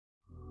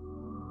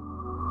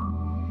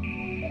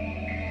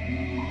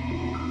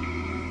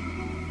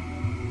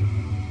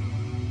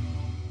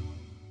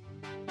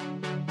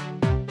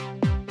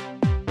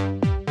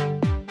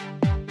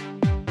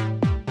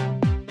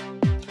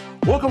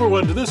Welcome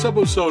everyone to this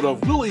episode of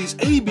Willie's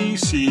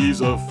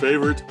ABCs of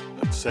favorite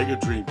Sega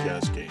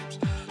Dreamcast games.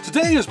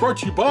 Today is brought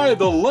to you by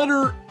the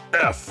letter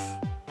F.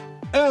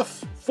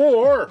 F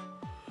for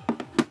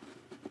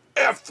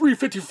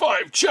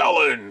F355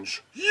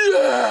 Challenge.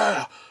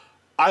 Yeah!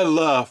 I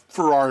love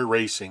Ferrari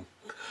racing.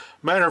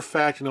 Matter of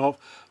fact,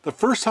 the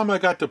first time I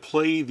got to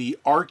play the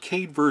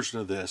arcade version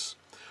of this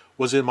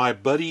was in my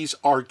buddy's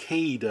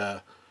arcade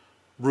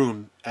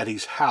room at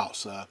his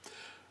house.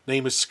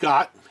 Name is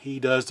Scott. He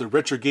does the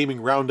Retro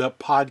Gaming Roundup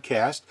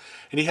podcast,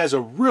 and he has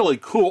a really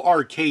cool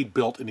arcade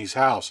built in his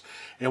house.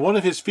 And one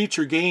of his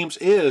feature games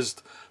is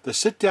the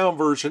sit-down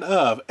version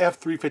of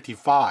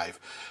F355.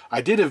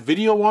 I did a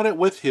video on it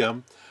with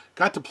him,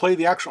 got to play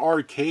the actual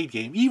arcade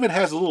game. He even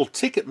has a little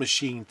ticket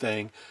machine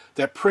thing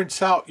that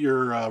prints out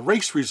your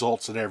race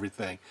results and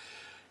everything.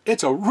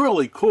 It's a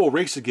really cool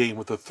racing game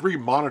with the 3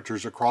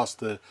 monitors across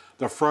the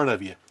front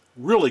of you.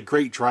 Really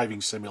great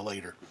driving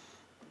simulator.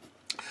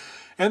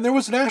 And there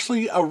was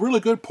actually a really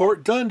good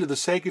port done to the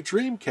Sega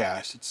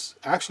Dreamcast. It's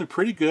actually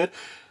pretty good.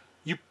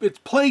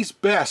 It plays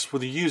best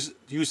when you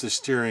use the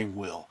steering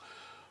wheel.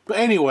 But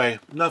anyway,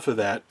 enough of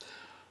that.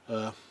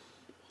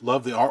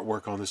 Love the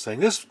artwork on this thing.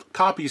 This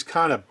copy is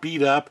kind of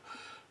beat up.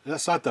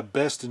 That's not the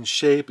best in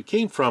shape. It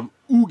came from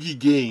Oogie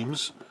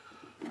Games.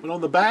 But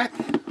on the back,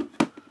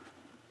 it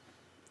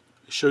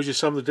shows you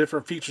some of the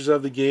different features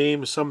of the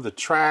game, some of the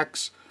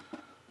tracks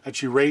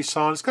that you race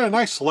on. It's got a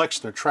nice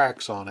selection of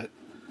tracks on it.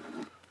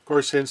 Of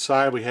course,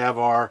 inside we have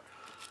our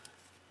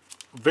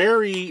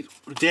very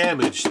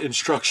damaged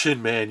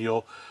instruction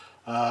manual.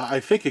 I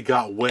think it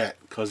got wet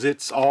because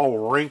it's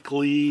all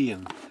wrinkly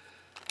and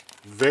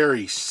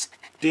very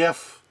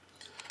stiff.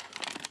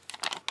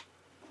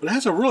 But it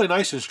has a really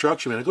nice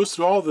instruction manual. It goes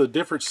through all the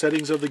different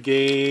settings of the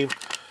game,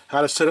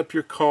 how to set up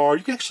your car.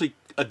 You can actually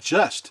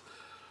adjust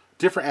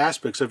different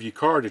aspects of your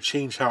car to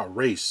change how it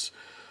races.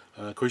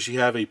 Of course, you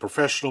have a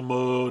professional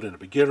mode and a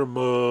beginner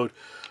mode.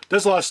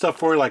 Does a lot of stuff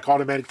for you, like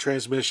automatic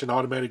transmission,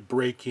 automatic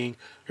braking.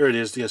 Here it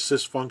is, the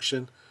assist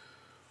function.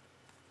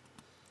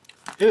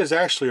 It is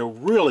actually a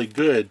really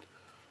good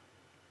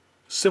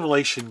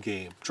simulation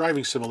game,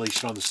 driving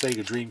simulation on the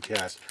Sega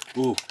Dreamcast.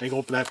 Ooh, I ain't gonna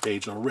open that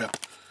page, I'll rip.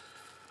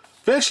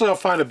 Eventually I'll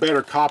find a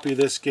better copy of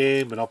this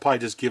game, and I'll probably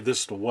just give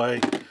this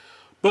away.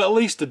 But at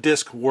least the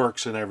disc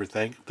works and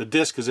everything. The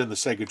disc is in the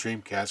Sega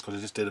Dreamcast because I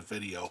just did a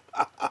video.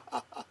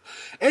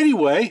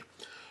 Anyway,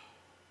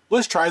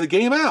 let's try the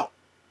game out.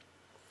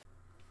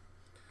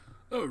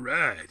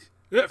 Alright,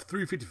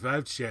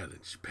 F355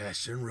 Challenge,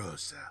 Passion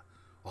Rosa.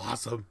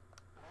 Awesome.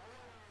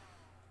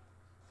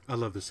 I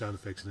love the sound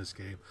effects in this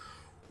game.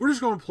 We're just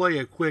going to play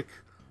a quick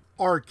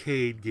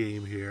arcade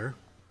game here.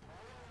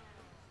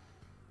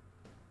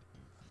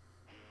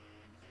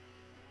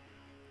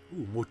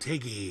 Ooh,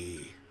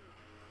 Motegi.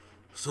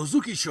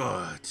 Suzuki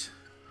Short.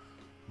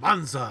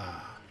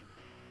 Manza.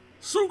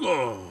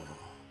 Sugo.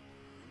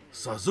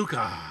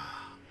 Suzuka.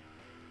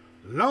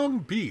 Long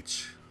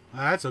Beach.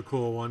 That's a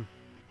cool one.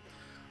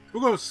 We're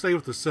going to stay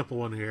with the simple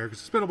one here, because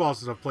it's been a while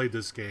since I've played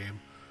this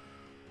game.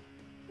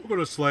 We're going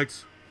to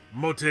select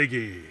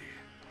Motegi.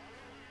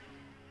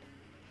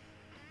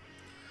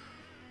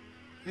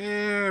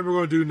 And we're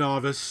going to do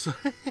Novice.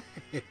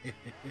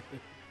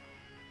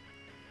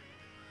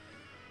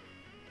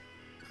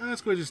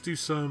 Let's go ahead and just do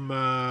some,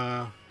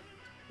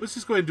 let's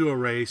just go ahead and do a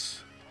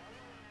race.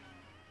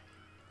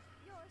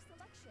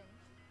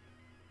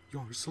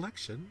 Your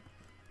selection?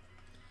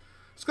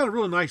 It's got a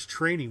really nice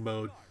training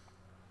mode.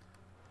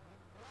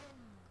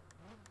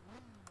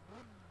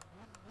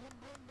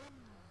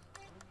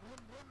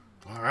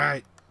 All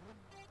right.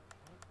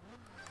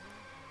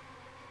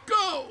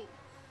 Go!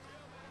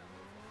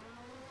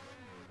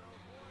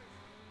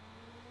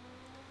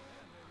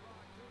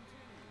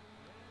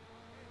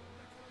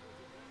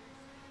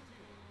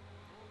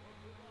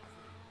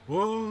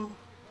 Whoa.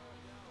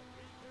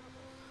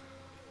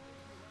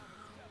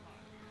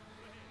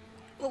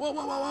 Whoa, whoa,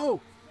 whoa, whoa,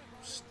 whoa.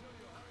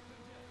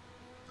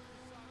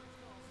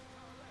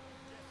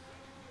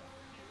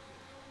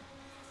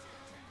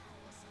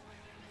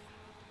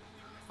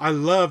 I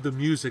love the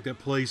music that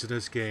plays in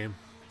this game.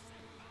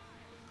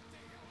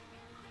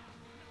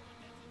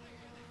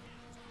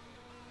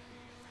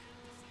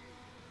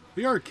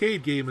 The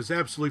arcade game is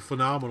absolutely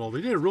phenomenal.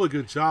 They did a really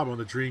good job on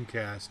the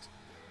Dreamcast.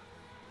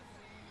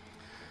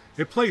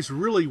 It plays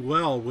really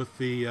well with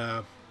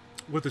the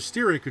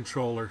steering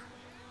controller.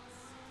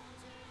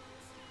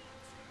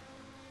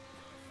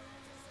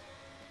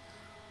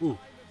 Ooh.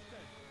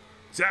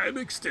 Time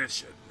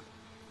extension.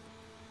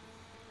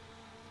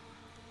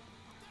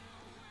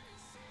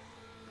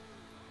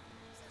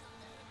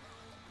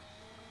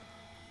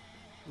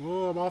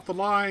 Oh, I'm off the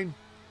line.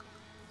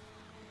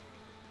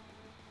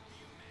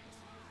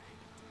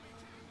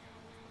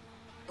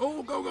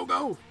 Oh, go, go,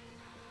 go.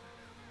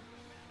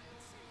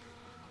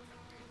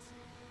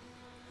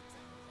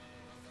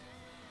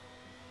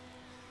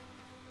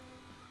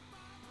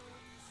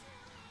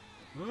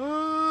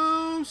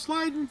 Oh,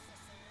 sliding.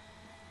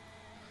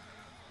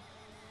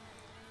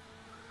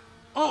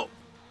 Oh,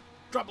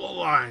 drop the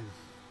line.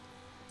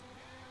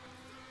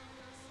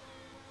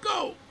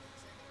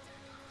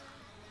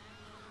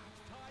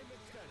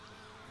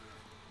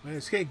 Man, I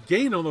just can't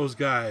gain on those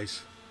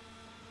guys.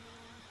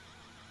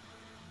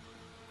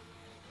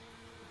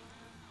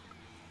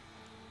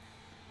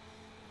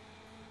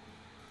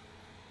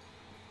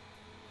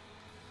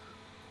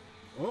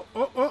 Oh,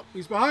 oh, oh,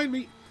 he's behind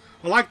me.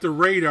 I like the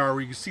radar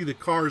where you can see the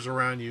cars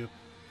around you.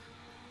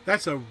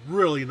 That's a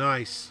really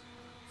nice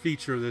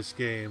feature of this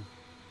game.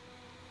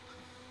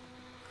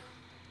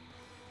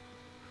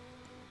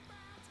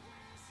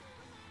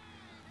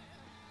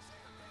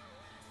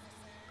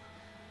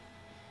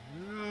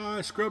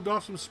 I scrubbed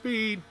off some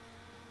speed.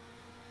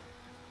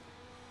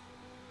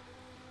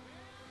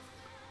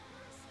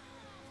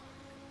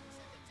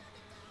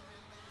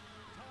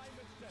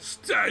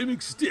 Time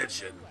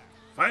extension.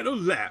 Final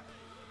lap.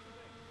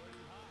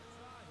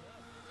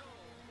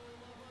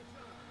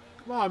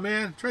 Come on,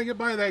 man. Try to get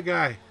by that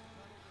guy.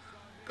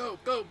 Go,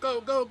 go,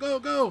 go, go, go,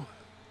 go.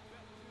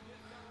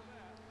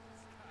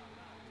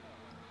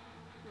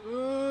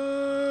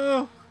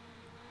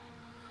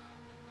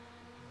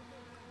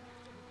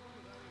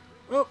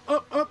 Up,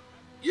 up, up.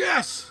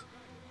 Yes.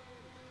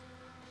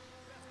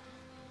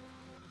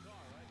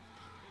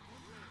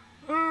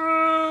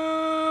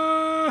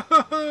 Oh,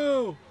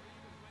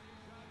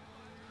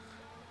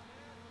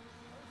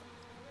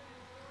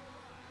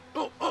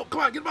 oh,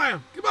 come on. Get by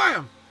him. Get by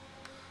him.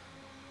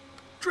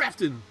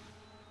 Drafting.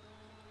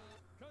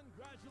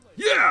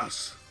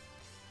 Yes.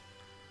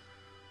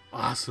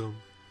 Awesome.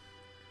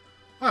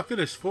 I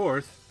finished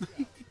fourth.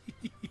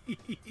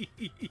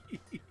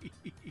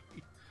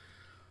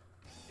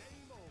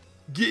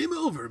 Game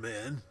over,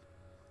 man.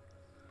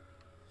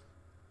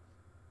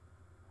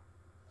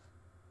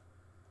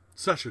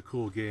 Such a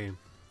cool game.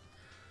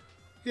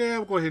 Yeah,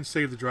 we'll go ahead and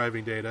save the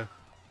driving data.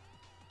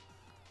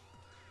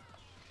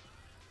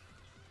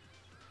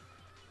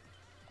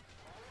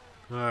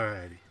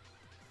 Alrighty.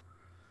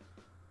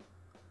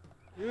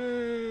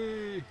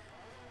 Yay!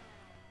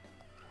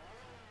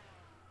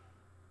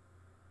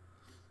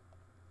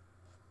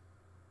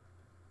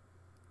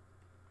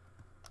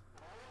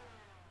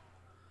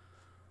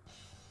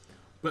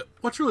 But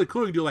what's really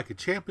cool, you can do like a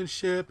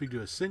championship, you can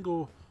do a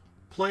single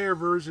player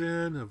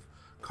version of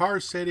car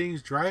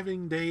settings,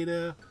 driving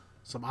data,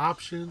 some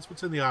options.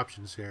 What's in the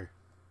options here?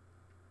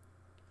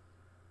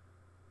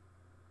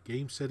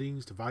 Game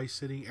settings, device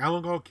setting,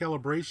 analog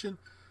calibration.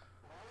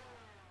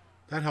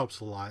 That helps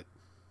a lot.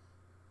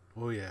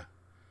 Oh yeah.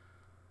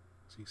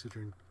 So you can sit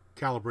there and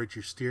calibrate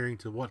your steering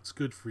to what's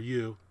good for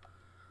you.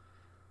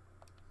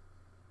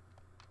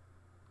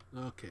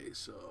 Okay,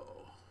 so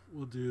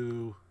we'll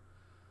do...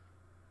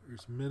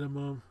 There's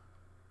minimum,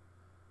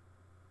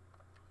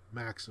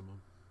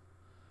 maximum.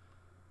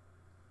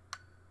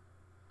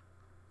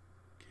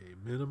 Okay,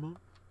 minimum,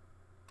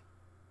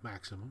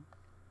 maximum.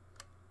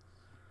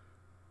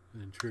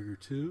 And then trigger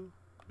 2,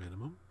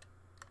 minimum,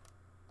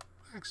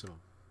 maximum.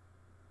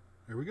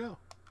 There we go.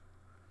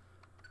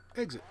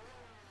 Exit.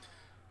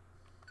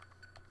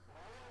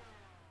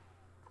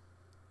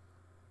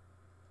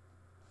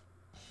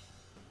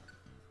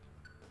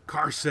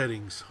 Car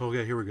settings.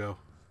 Okay, here we go.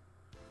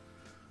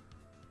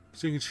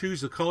 So you can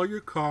choose the color of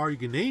your car. You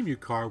can name your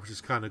car, which is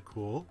kind of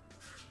cool.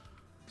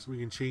 So we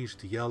can change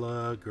to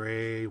yellow,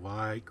 gray,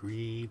 white,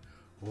 green,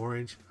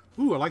 orange.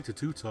 Ooh, I like the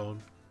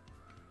two-tone.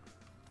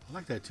 I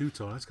like that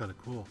two-tone. That's kind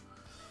of cool.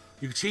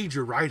 You can change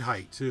your ride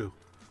height, too.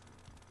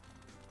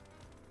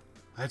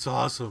 That's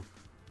awesome.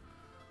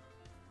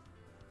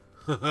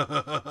 So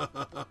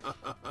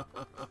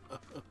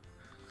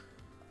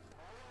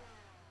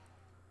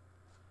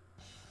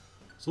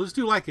let's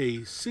do like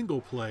a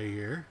single play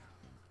here.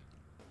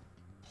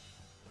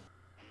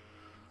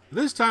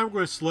 This time we're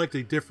going to select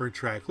a different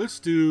track. Let's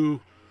do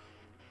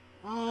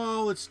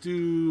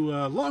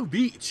Long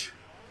Beach.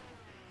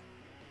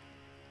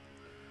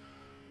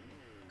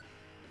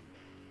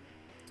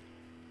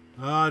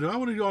 Do I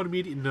want to do on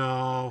immediate?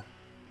 No.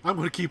 I'm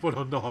going to keep it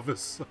on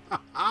novice.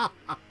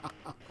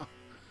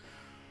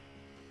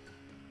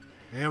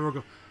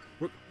 And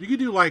you can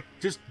do like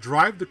just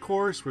drive the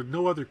course with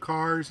no other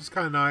cars. It's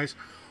kind of nice.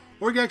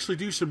 Or you can actually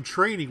do some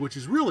training, which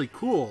is really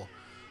cool.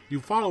 You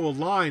follow a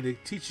line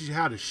that teaches you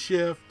how to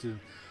shift and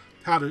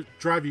how to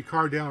drive your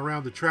car down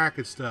around the track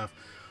and stuff.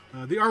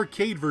 The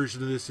arcade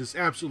version of this is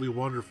absolutely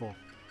wonderful.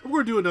 We're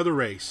going to do another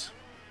race.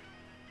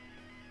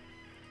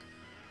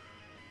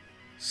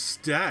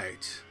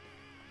 Start.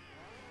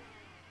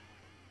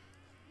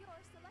 Your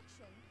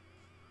selection.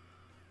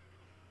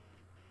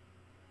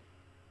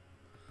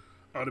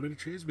 Automatic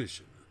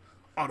transmission.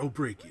 Auto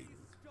braking.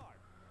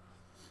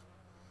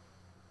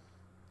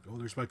 Oh,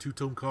 there's my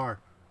two-tone car.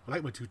 I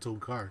like my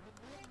two-tone car.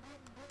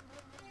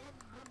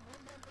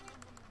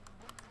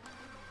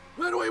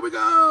 And away we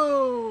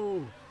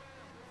go!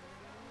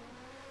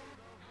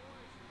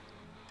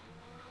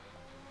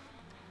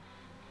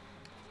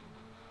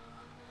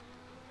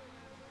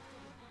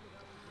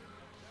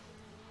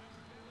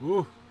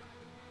 Ooh.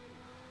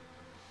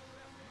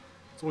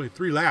 It's only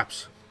 3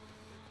 laps.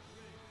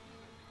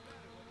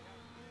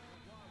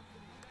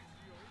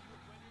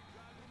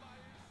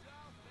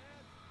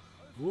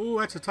 Ooh,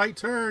 that's a tight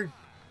turn.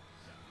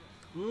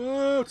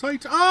 Ooh,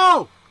 tight.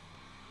 Oh!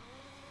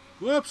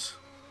 Whoops.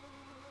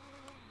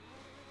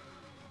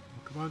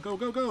 Oh, come on, go,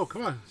 go, go.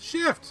 Come on,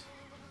 shift.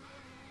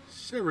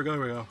 There we go,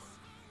 there we go.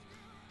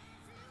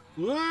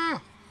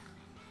 Ah!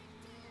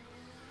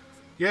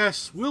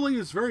 Yes, Willie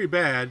is very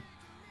bad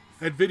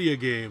at video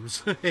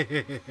games.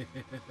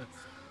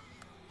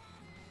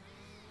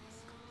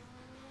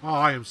 Oh,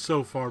 I am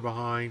so far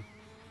behind.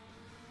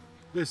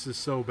 This is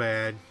so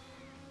bad.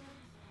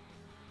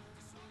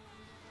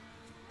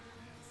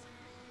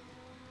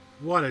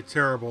 What a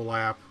terrible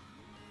lap.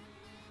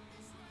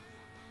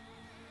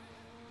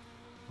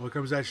 Oh, here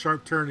comes that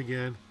sharp turn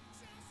again.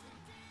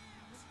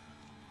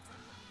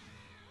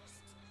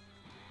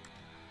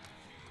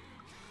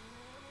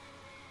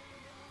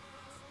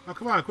 Oh,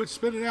 come on, quit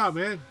spinning out,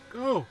 man.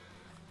 Go.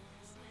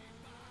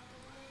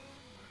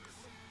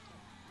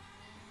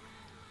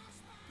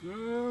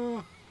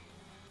 Go.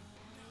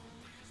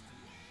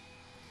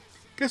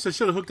 Guess I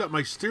should have hooked up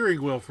my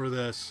steering wheel for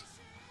this.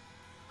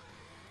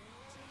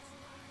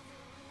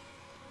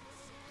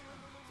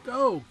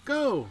 Go,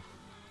 go.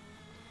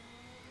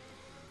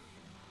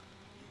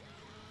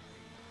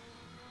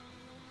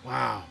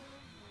 Wow.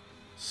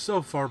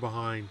 So far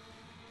behind.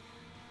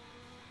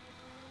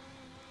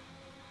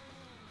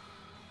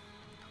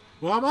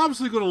 Well, I'm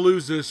obviously going to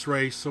lose this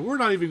race, so we're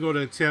not even going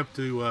to attempt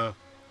to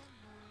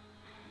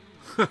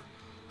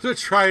to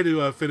try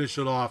to finish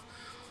it off.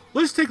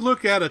 Let's take a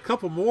look at a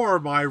couple more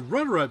of my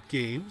runner-up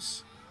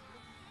games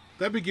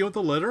that begin with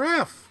the letter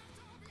F.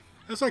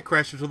 As I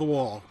crash into the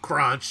wall.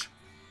 Crunch.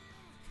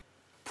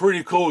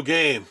 Pretty cool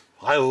game.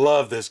 I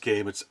love this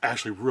game. It's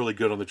actually really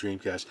good on the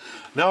Dreamcast.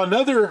 Now,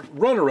 another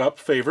runner-up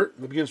favorite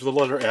that begins with the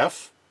letter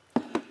F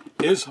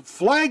is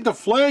Flag to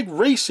Flag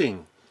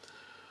Racing.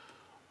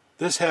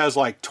 This has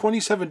like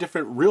 27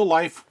 different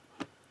real-life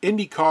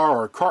IndyCar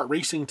or kart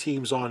racing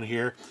teams on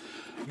here.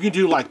 You can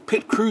do like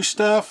pit crew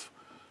stuff.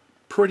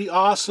 Pretty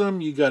awesome.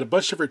 You got a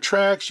bunch of different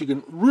tracks. You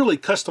can really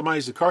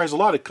customize the car. It has a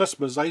lot of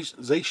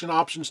customization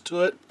options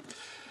to it.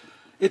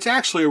 It's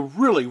actually a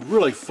really,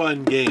 really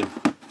fun game.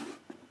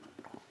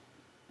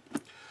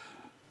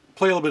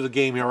 Play a little bit of the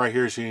game here, right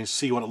here, so you can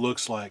see what it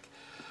looks like.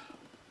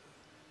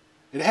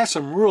 It has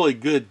some really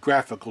good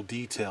graphical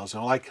details.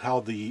 And I like how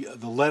the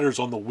letters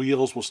on the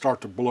wheels will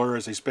start to blur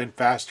as they spin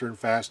faster and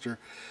faster.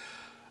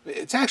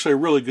 It's actually a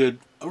really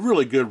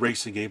good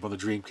racing game on the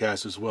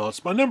Dreamcast as well.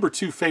 It's my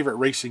 #2 favorite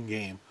racing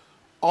game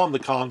on the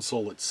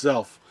console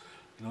itself,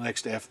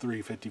 next to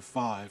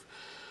F355.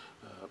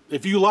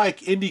 If you like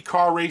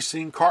IndyCar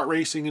racing, kart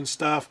racing and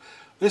stuff,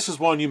 this is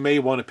one you may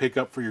want to pick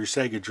up for your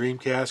Sega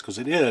Dreamcast because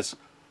it is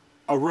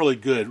a really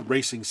good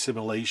racing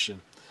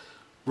simulation.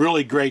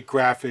 Really great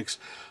graphics.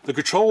 The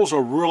controls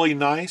are really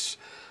nice.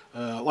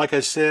 Like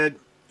I said,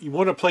 you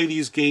want to play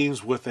these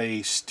games with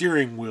a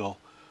steering wheel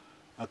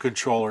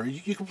controller.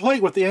 You can play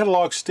it with the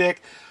analog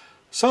stick.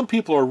 Some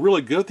people are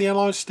really good at the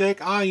analog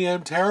stick. I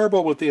am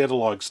terrible with the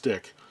analog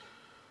stick.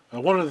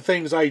 One of the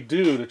things I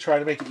do to try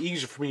to make it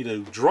easier for me to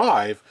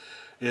drive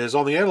is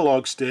on the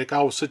analog stick,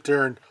 I will sit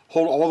there and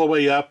hold all the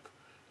way up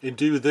and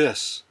do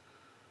this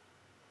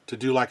to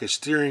do like a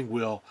steering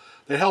wheel.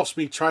 That helps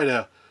me try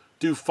to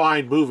do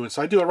fine movements.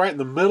 I do it right in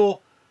the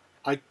middle.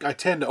 I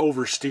tend to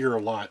oversteer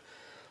a lot.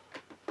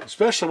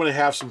 Especially when I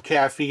have some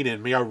caffeine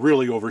in me, I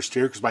really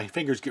oversteer because my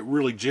fingers get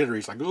really jittery.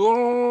 It's like,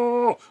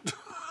 oh!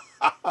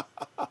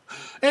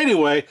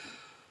 Anyway,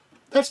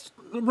 that's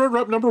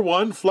runner-up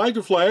 #1, Flag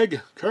to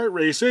Flag, kart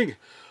racing.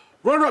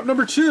 Runner-up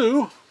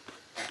 #2,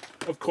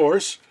 of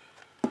course,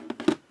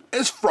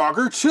 is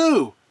Frogger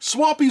 2,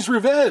 Swampy's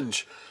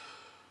Revenge.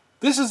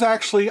 This is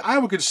actually, I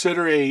would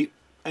consider a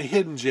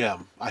hidden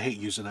gem. I hate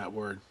using that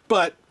word,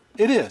 but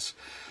it is.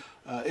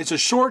 It's a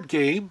short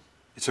game.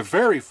 It's a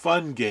very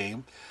fun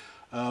game.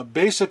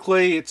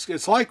 Basically,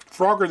 it's like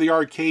Frogger the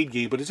arcade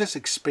game, but it just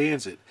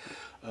expands it.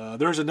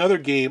 There's another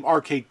game,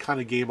 arcade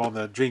kind of game on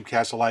the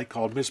Dreamcast I like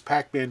called Miss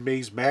Pac-Man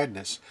Maze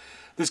Madness.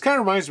 This kind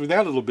of reminds me of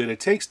that a little bit. It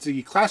takes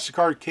the classic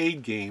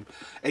arcade game,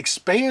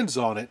 expands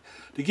on it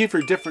to give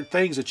you different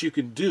things that you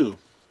can do.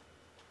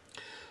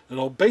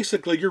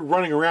 Basically, you're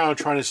running around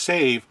trying to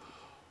save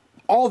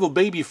all the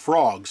baby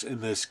frogs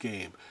in this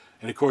game.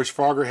 And of course,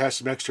 Frogger has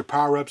some extra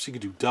power-ups. You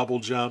can do double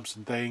jumps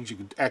and things. You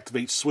can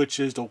activate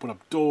switches to open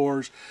up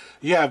doors.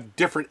 You have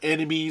different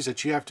enemies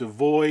that you have to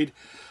avoid.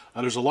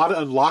 There's a lot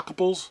of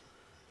unlockables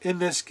in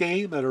this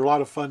game that are a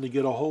lot of fun to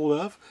get a hold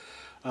of.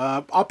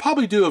 I'll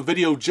probably do a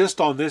video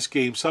just on this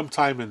game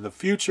sometime in the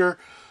future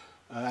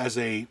as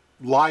a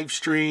live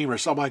stream or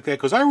something like that,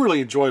 because I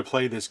really enjoy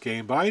playing this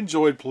game, but I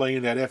enjoyed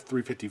playing that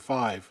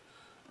F355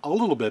 a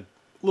little bit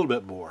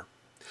more.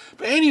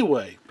 But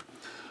anyway,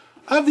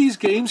 of these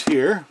games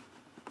here,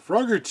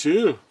 Frogger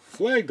 2,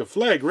 Flag to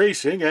Flag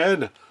Racing,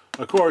 and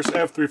of course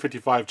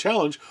F355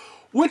 Challenge,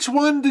 which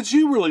one did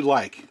you really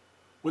like?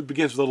 What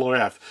begins with the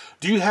letter F?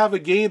 Do you have a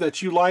game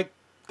that you like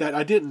that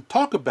I didn't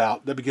talk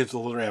about that begins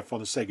with the letter F on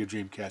the Sega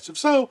Dreamcast? If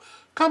so,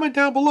 comment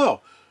down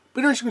below.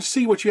 Be interesting to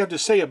see what you have to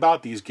say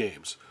about these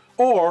games,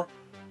 or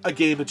a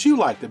game that you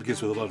like that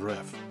begins with the letter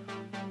F.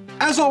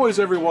 As always,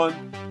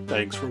 everyone,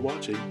 thanks for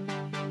watching.